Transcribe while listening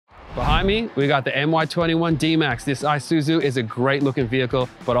Behind me, we got the MY21 Dmax. This Isuzu is a great looking vehicle,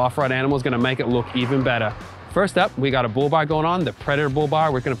 but Offroad Animal is gonna make it look even better. First up, we got a bull bar going on, the Predator bull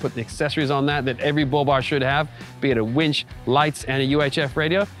bar. We're gonna put the accessories on that every bull bar should have, be it a winch, lights, and a UHF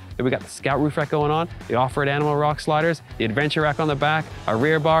radio. Then we got the Scout roof rack going on, the Offroad Animal rock sliders, the Adventure rack on the back, a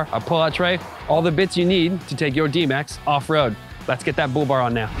rear bar, a pull-out tray, all the bits you need to take your Dmax off-road. Let's get that bull bar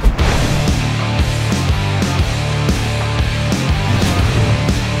on now.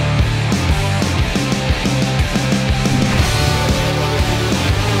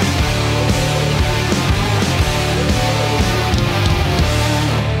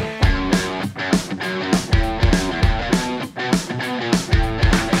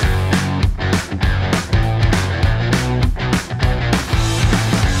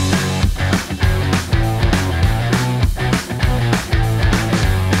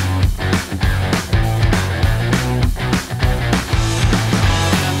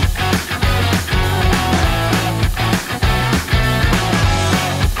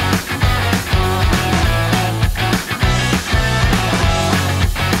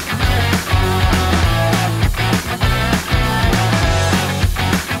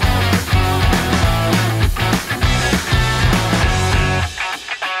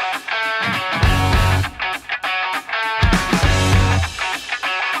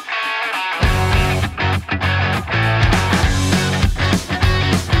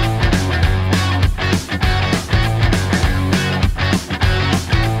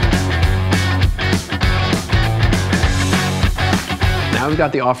 Now we've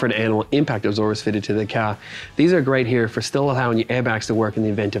got the Offroad Animal impact absorbers fitted to the car. These are great here for still allowing your airbags to work in the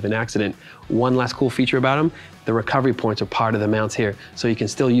event of an accident. One last cool feature about them, the recovery points are part of the mounts here, so you can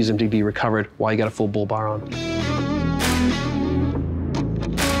still use them to be recovered while you got a full bull bar on.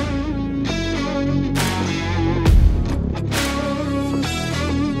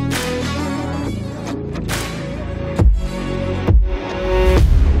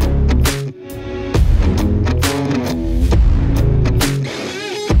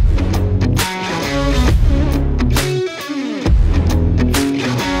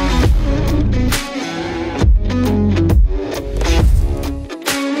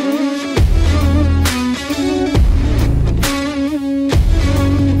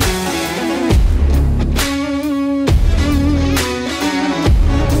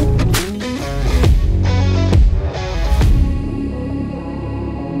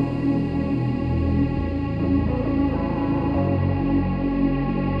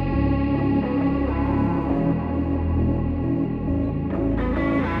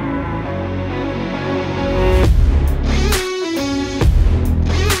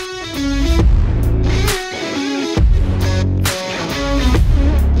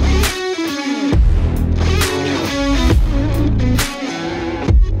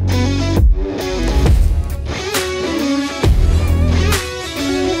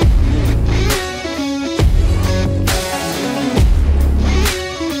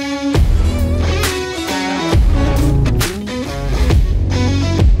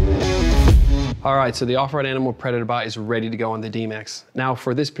 All right, so the Offroad Animal Predator bar is ready to go on the Dmax. Now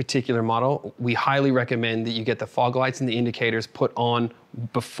for this particular model, we highly recommend that you get the fog lights and the indicators put on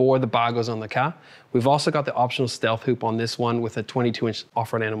before the bar goes on the car. We've also got the optional stealth hoop on this one with a 22-inch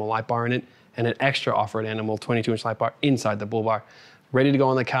Offroad Animal light bar in it and an extra Offroad Animal 22-inch light bar inside the bull bar. Ready to go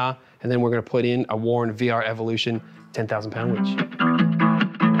on the car, and then we're gonna put in a Warren VR Evolution 10,000 pound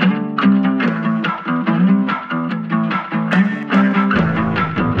winch.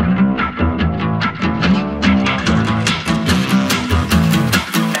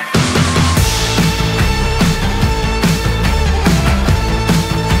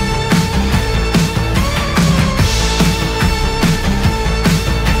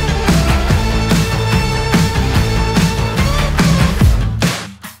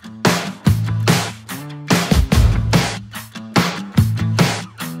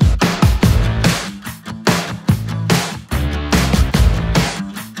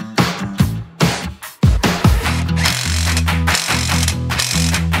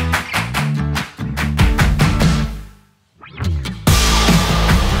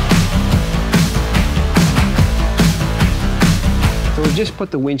 We just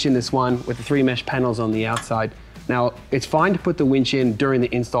put the winch in this one with the 3 mesh panels on the outside. Now, it's fine to put the winch in during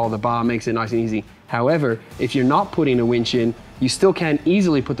the install of the bar, makes it nice and easy. However, if you're not putting a winch in, you still can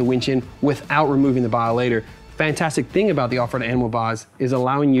easily put the winch in without removing the bar later. Fantastic thing about the Offroad Animal bars is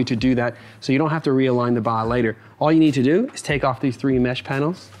allowing you to do that so you don't have to realign the bar later. All you need to do is take off these 3 mesh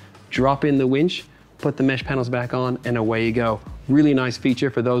panels, drop in the winch, put the mesh panels back on, and away you go. Really nice feature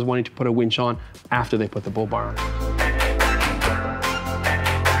for those wanting to put a winch on after they put the bull bar on.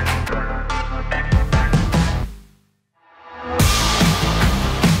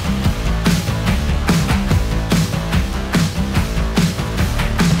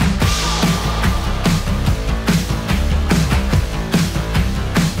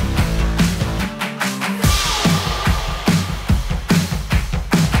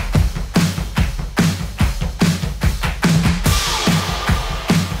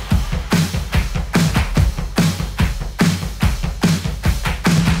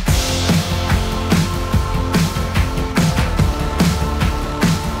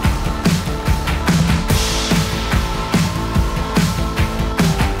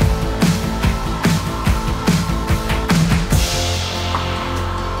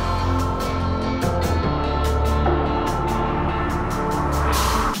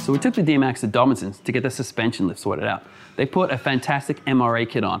 So we took the Dmax to Dobinson's to get the suspension lift sorted out. They put a fantastic MRA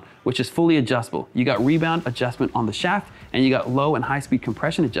kit on, which is fully adjustable. You got rebound adjustment on the shaft, and you got low and high speed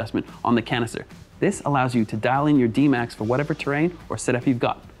compression adjustment on the canister. This allows you to dial in your Dmax for whatever terrain or setup you've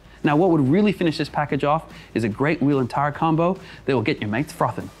got. Now, what would really finish this package off is a great wheel and tire combo that will get your mates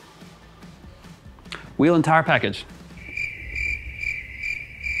frothing. Wheel and tire package.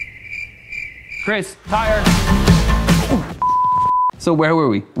 Chris, tire. So where were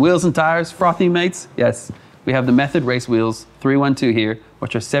we? Wheels and tires, frothy mates? Yes, we have the Method race wheels 312 here,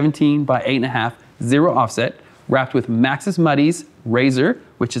 which are 17 by 8.5, zero offset, wrapped with Maxxis Muddies Razor,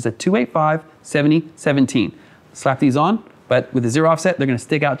 which is a 285/70/17. Slap these on, but with the zero offset, they're gonna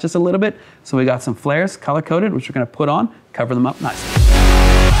stick out just a little bit. So we got some flares color coded, which we're gonna put on, cover them up nicely.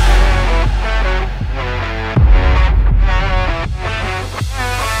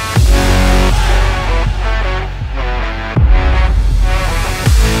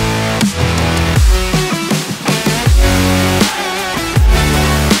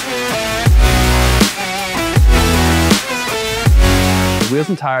 Wheels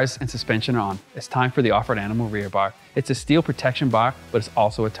and tires and suspension are on. It's time for the Offroad Animal rear bar. It's a steel protection bar, but it's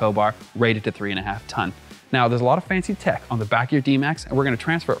also a tow bar rated to 3.5 ton. Now, there's a lot of fancy tech on the back of your Dmax, and we're gonna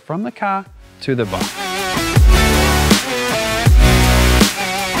transfer it from the car to the bar.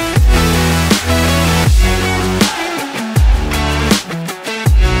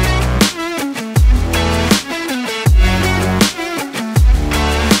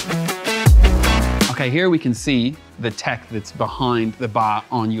 Okay, here we can see the tech that's behind the bar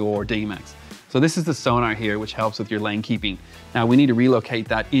on your Dmax. So this is the sonar here, which helps with your lane keeping. Now we need to relocate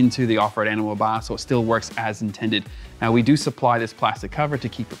that into the Offroad Animal bar so it still works as intended. Now we do supply this plastic cover to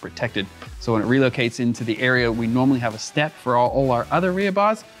keep it protected. So when it relocates into the area, we normally have a step for all our other rear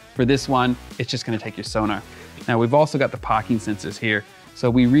bars. For this one, it's just gonna take your sonar. Now we've also got the parking sensors here.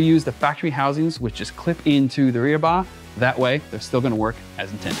 So we reuse the factory housings, which just clip into the rear bar. That way, they're still gonna work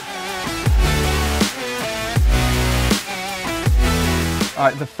as intended. All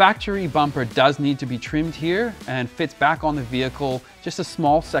right, the factory bumper does need to be trimmed here and fits back on the vehicle, just a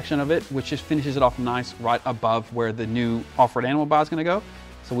small section of it, which just finishes it off nice right above where the new Offroad Animal bar is gonna go.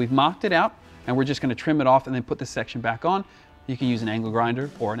 So we've marked it out and we're just gonna trim it off and then put this section back on. You can use an angle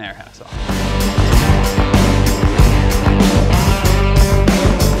grinder or an air hacksaw.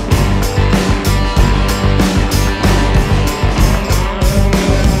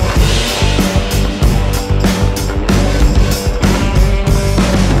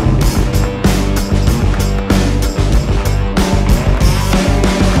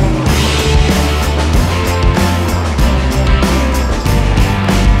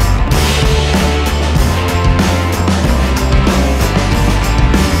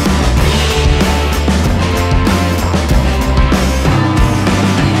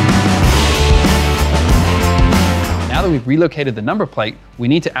 We've relocated the number plate, we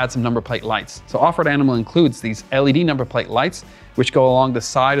need to add some number plate lights. So Offroad Animal includes these LED number plate lights, which go along the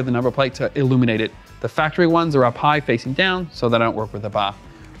side of the number plate to illuminate it. The factory ones are up high facing down, so they don't work with the bar.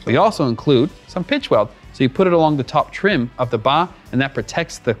 We also include some pitch weld. So you put it along the top trim of the bar, and that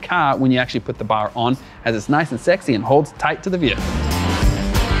protects the car when you actually put the bar on, as it's nice and sexy and holds tight to the vehicle.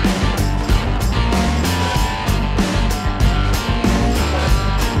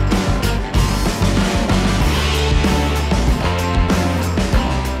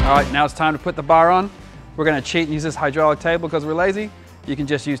 All right, now it's time to put the bar on. We're gonna cheat and use this hydraulic table because we're lazy. You can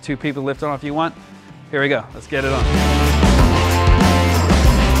just use 2 people to lift on if you want. Here we go, let's get it on.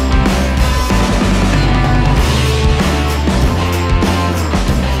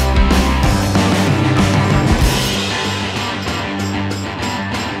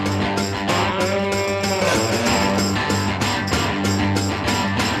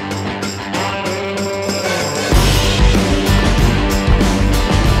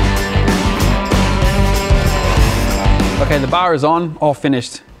 Okay, the bar is on, all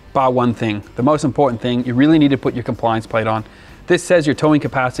finished, bar one thing. The most important thing, you really need to put your compliance plate on. This says your towing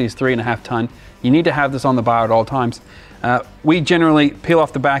capacity is 3.5 ton. You need to have this on the bar at all times. We generally peel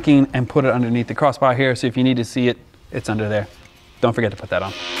off the backing and put it underneath the crossbar here, so if you need to see it, it's under there. Don't forget to put that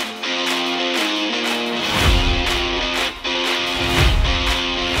on.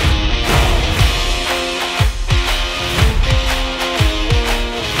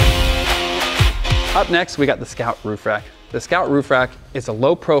 Up next, we got the Scout roof rack. The Scout roof rack is a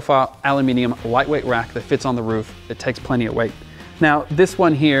low profile aluminum lightweight rack that fits on the roof. It takes plenty of weight. Now, this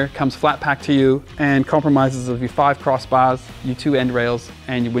one here comes flat packed to you and compromises of your 5 crossbars, your 2 end rails,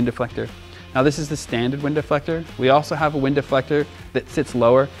 and your wind deflector. Now this is the standard wind deflector. We also have a wind deflector that sits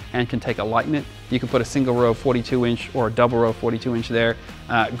lower and can take a lighten it. You can put a single row 42 inch or a double row 42 inch there.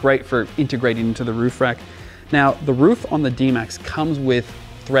 Great for integrating into the roof rack. Now the roof on the Dmax comes with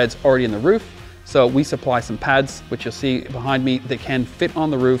threads already in the roof. So we supply some pads, which you'll see behind me, that can fit on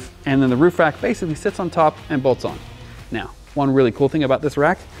the roof. And then the roof rack basically sits on top and bolts on. Now, one really cool thing about this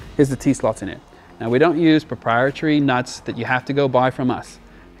rack is the T-slots in it. Now we don't use proprietary nuts that you have to go buy from us.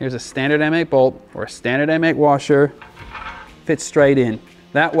 Here's a standard M8 bolt or a standard M8 washer, fits straight in.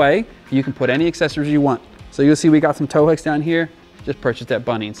 That way you can put any accessories you want. So you'll see we got some tow hooks down here, just purchased at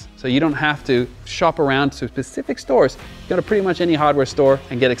Bunnings. So you don't have to shop around to specific stores. You go to pretty much any hardware store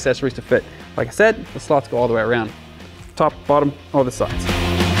and get accessories to fit. Like I said, the slots go all the way around. Top, bottom, all the sides.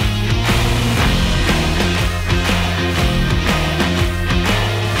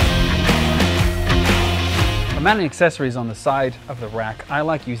 For mounting accessories on the side of the rack, I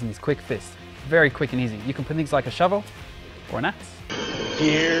like using these quick fists. Very quick and easy. You can put things like a shovel or an axe.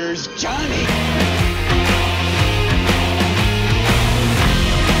 Here's Johnny.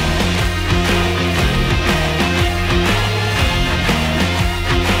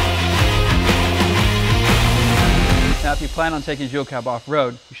 Now, if you plan on taking dual cab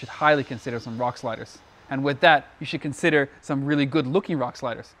off-road, you should highly consider some rock sliders. And with that, you should consider some really good looking rock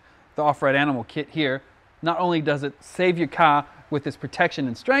sliders. The Offroad Animal kit here, not only does it save your car with its protection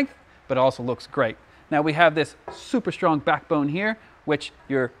and strength, but it also looks great. Now we have this super strong backbone here, which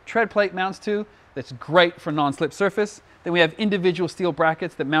your tread plate mounts to, that's great for non-slip surface. Then we have individual steel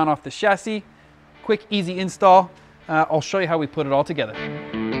brackets that mount off the chassis. Quick, easy install. I'll show you how we put it all together.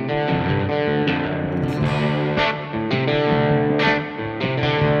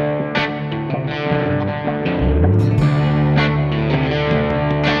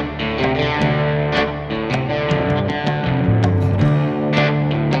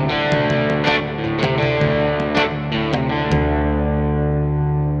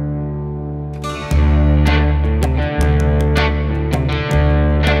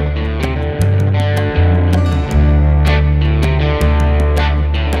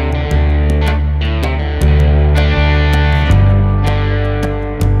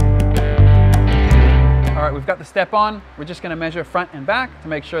 We've got the step on. We're just going to measure front and back to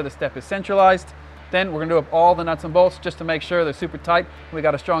make sure the step is centralized. Then we're going to do up all the nuts and bolts just to make sure they're super tight. We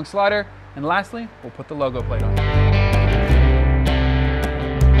got a strong slider. And lastly, we'll put the logo plate on.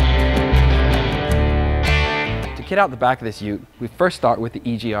 To kit out the back of this ute, we first start with the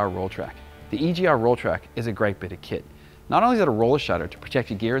EGR roll track. The EGR roll track is a great bit of kit. Not only is it a roller shutter to protect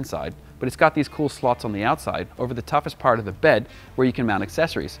your gear inside, but it's got these cool slots on the outside over the toughest part of the bed where you can mount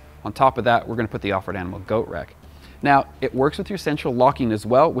accessories. On top of that, we're going to put the Offroad Animal goat rack. Now, it works with your central locking as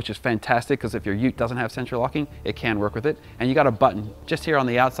well, which is fantastic because if your ute doesn't have central locking, it can work with it. And you got a button just here on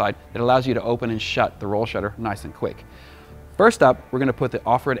the outside that allows you to open and shut the roll shutter nice and quick. First up, we're going to put the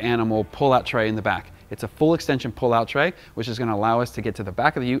Offroad Animal pull-out tray in the back. It's a full extension pull-out tray, which is going to allow us to get to the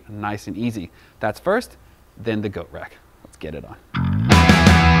back of the ute nice and easy. That's first, then the goat rack. Let's get it on.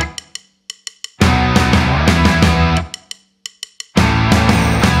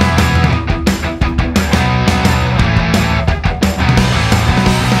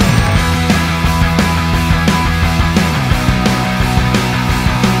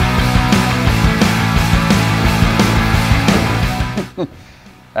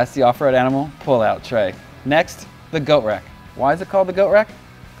 That's the Offroad Animal pull-out tray. Next, the goat rack. Why is it called the goat rack?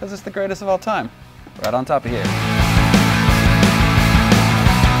 Because it's the greatest of all time. Right on top of here.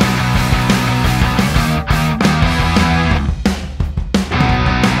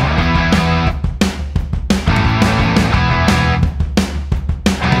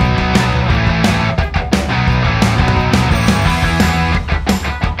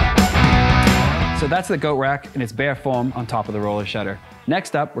 So that's the goat rack in its bare form on top of the roller shutter.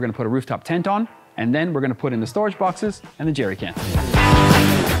 Next up, we're going to put a rooftop tent on, and then we're going to put in the storage boxes and the jerry can.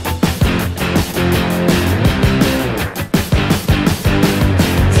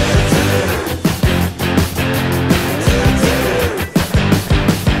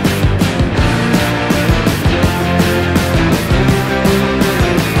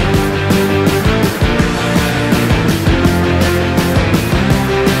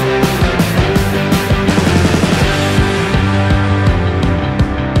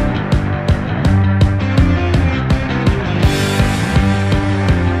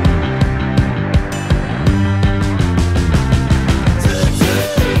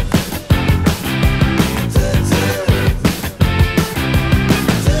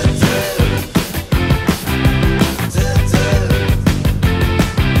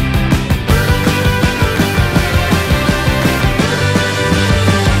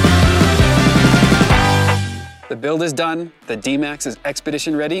 build is done, the Dmax is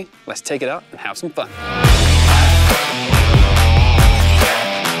expedition ready. Let's take it out and have some fun.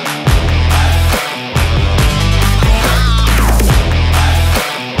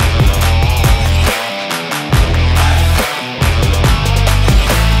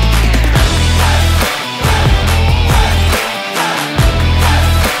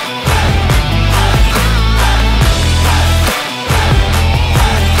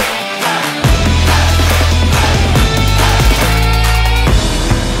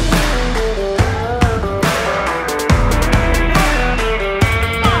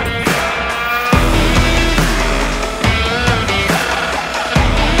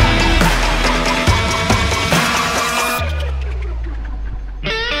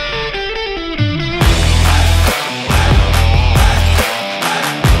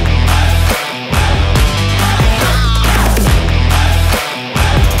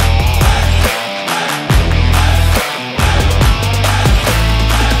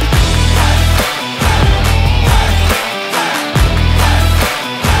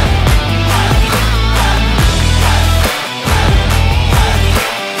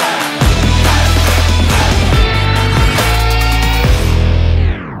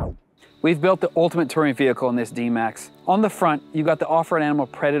 We've built the ultimate touring vehicle in this Dmax. On the front, you've got the Offroad Animal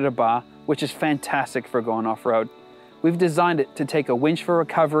Predator bar, which is fantastic for going off-road. We've designed it to take a winch for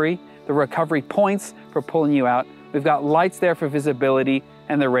recovery, the recovery points for pulling you out. We've got lights there for visibility,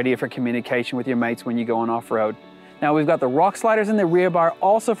 and they're ready for communication with your mates when you're going off-road. Now we've got the rock sliders in the rear bar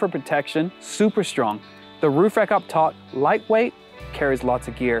also for protection, super strong. The roof rack up top, lightweight, carries lots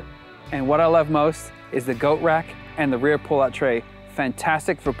of gear. And what I love most is the goat rack and the rear pull-out tray.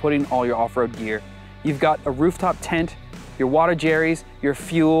 Fantastic for putting all your off-road gear. You've got a rooftop tent, your water jerrys, your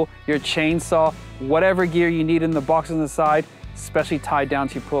fuel, your chainsaw, whatever gear you need in the box on the side, especially tied down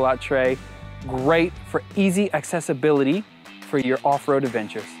to your pull-out tray. Great for easy accessibility for your off-road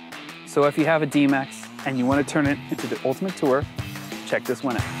adventures. So if you have a Dmax and you want to turn it into the ultimate tour, check this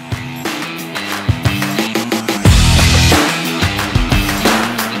one out.